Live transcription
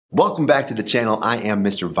Welcome back to the channel. I am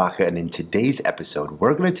Mr. Vaca, and in today's episode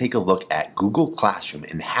we're going to take a look at Google Classroom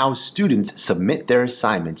and how students submit their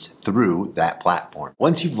assignments through that platform.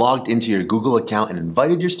 Once you've logged into your Google account and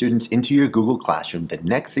invited your students into your Google Classroom, the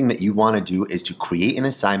next thing that you want to do is to create an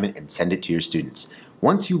assignment and send it to your students.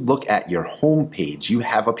 Once you look at your home page, you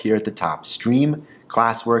have up here at the top Stream,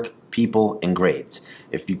 Classwork, People, and Grades.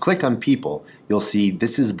 If you click on People, you'll see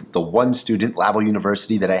this is the one student, Labo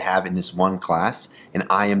University, that I have in this one class, and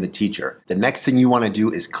I am the teacher. The next thing you want to do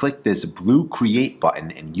is click this blue Create button,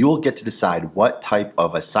 and you'll get to decide what type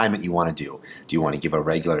of assignment you want to do. Do you want to give a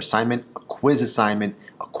regular assignment, a quiz assignment,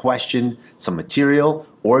 a question, some material,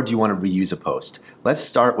 or do you want to reuse a post? Let's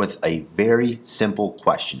start with a very simple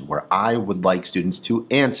question where I would like students to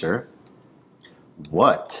answer,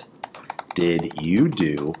 what did you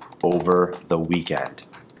do over the weekend?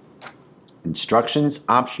 Instructions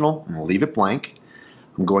optional. I'm going to leave it blank.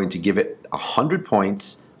 I'm going to give it 100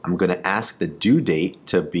 points. I'm going to ask the due date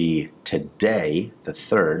to be today, the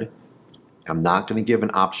 3rd. I'm not going to give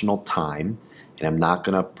an optional time, and I'm not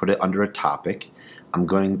going to put it under a topic. I'm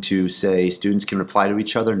going to say students can reply to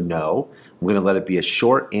each other, no. I'm going to let it be a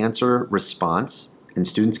short answer response, and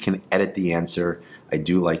students can edit the answer. I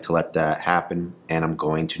do like to let that happen, and I'm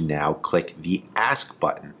going to now click the Ask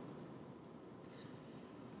button.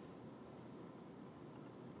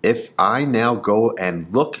 If I now go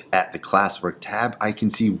and look at the Classwork tab, I can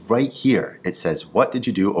see right here it says, what did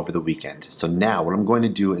you do over the weekend? So now what I'm going to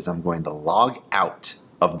do is I'm going to log out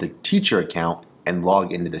of the teacher account and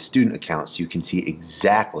log into the student account so you can see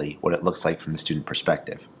exactly what it looks like from the student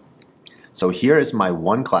perspective. So here is my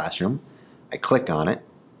one classroom. I click on it,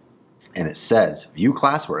 and it says, View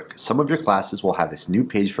Classwork. Some of your classes will have this new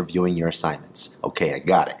page for viewing your assignments. Okay, I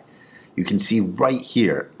got it. You can see right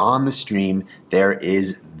here on the stream, there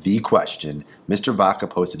is the question. Mr. Vaca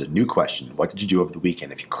posted a new question. What did you do over the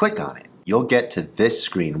weekend? If you click on it, you'll get to this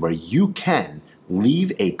screen where you can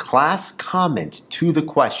leave a class comment to the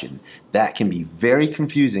question. That can be very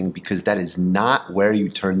confusing because that is not where you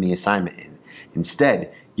turn the assignment in.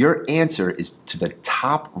 Instead, your answer is to the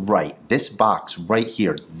top right, this box right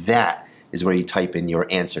here. That is where you type in your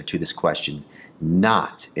answer to this question,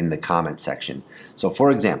 not in the comment section. So for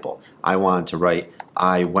example, I wanted to write,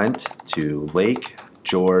 I went to Lake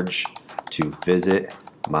George to visit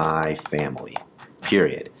my family,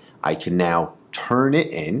 period. I can now turn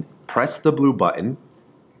it in, press the blue button,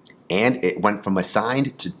 and it went from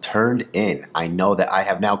assigned to turned in. I know that I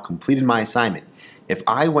have now completed my assignment. If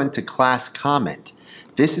I went to class comment,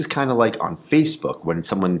 this is kind of like on Facebook when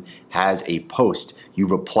someone has a post, you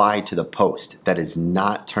reply to the post. That is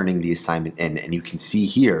not turning the assignment in. And you can see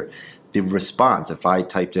here the response. If I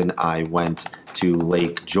typed in, I went to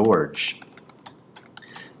Lake George,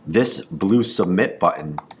 this blue submit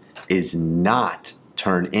button is not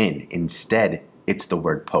turn in. Instead, it's the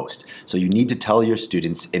word post. So you need to tell your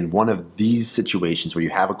students in one of these situations where you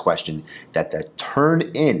have a question that the turn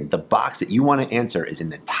in, the box that you want to answer, is in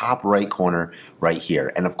the top right corner right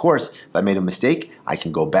here. And of course, if I made a mistake, I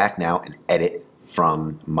can go back now and edit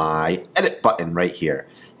from my edit button right here.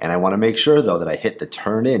 And I want to make sure though that I hit the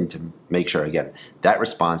turn in to make sure, again, that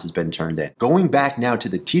response has been turned in. Going back now to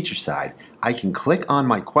the teacher side, I can click on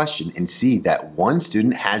my question and see that one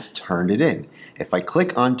student has turned it in. If I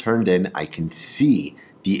click on turned in, I can see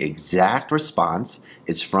the exact response.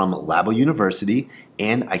 It's from Labo University,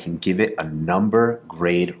 and I can give it a number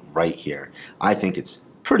grade right here. I think it's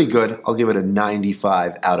pretty good. I'll give it a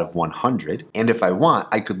 95 out of 100. And if I want,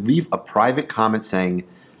 I could leave a private comment saying,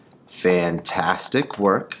 fantastic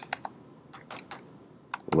work,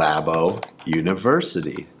 Labo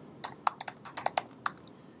University.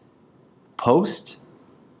 Post.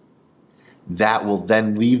 That will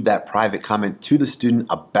then leave that private comment to the student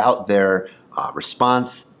about their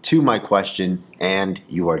response to my question, and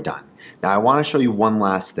you are done. Now I want to show you one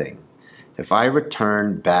last thing. If I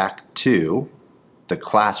return back to the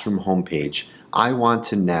classroom homepage, I want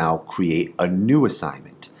to now create a new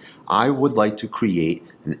assignment. I would like to create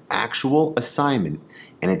an actual assignment,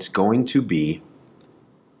 and it's going to be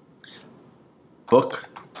book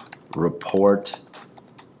report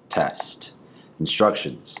test.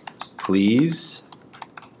 Instructions. Please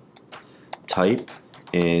type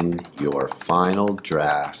in your final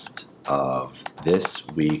draft of this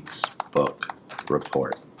week's book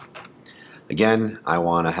report. Again, I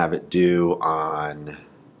want to have it due on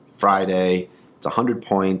Friday. It's 100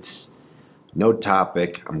 points, no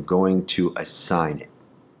topic. I'm going to assign it.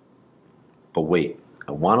 But wait,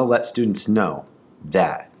 I want to let students know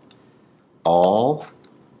that all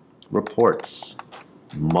reports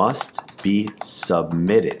must be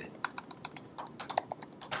submitted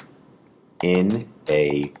in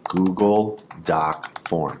a Google Doc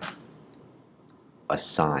form.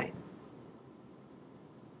 Assign.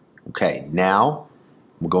 Okay, now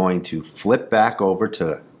I'm going to flip back over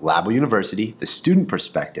to Labo University, the student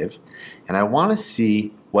perspective, and I want to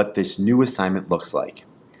see what this new assignment looks like.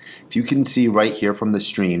 If you can see right here from the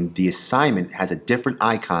stream, the assignment has a different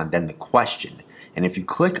icon than the question. And if you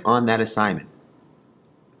click on that assignment,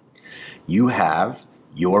 you have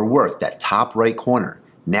your work. That top right corner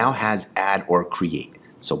now has add or create.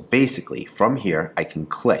 So basically, from here, I can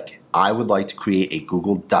click, I would like to create a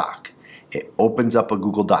Google Doc. It opens up a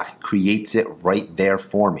Google Doc, creates it right there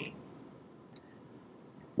for me.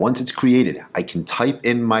 Once it's created, I can type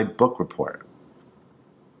in my book report.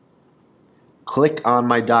 Click on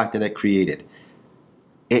my doc that I created.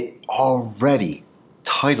 It already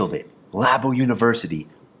titled it Labo University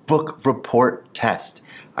Book Report Test.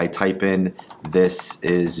 I type in, this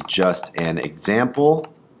is just an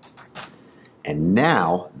example. And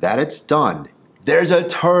now that it's done, there's a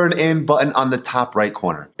turn in button on the top right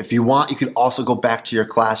corner. If you want, you could also go back to your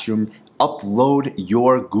classroom, upload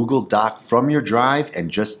your Google Doc from your drive and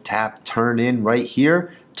just tap turn in right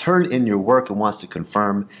here. Turn in your work and wants to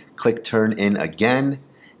confirm. Click turn in again,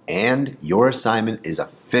 and your assignment is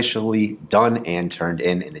officially done and turned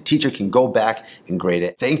in, and the teacher can go back and grade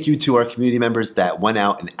it. Thank you to our community members that went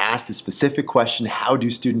out and asked a specific question, how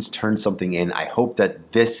do students turn something in? I hope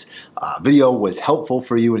that this video was helpful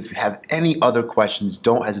for you, and if you have any other questions,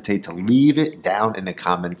 don't hesitate to leave it down in the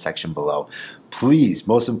comment section below. Please,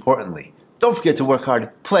 most importantly, don't forget to work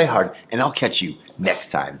hard, play hard, and I'll catch you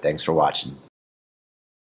next time. Thanks for watching.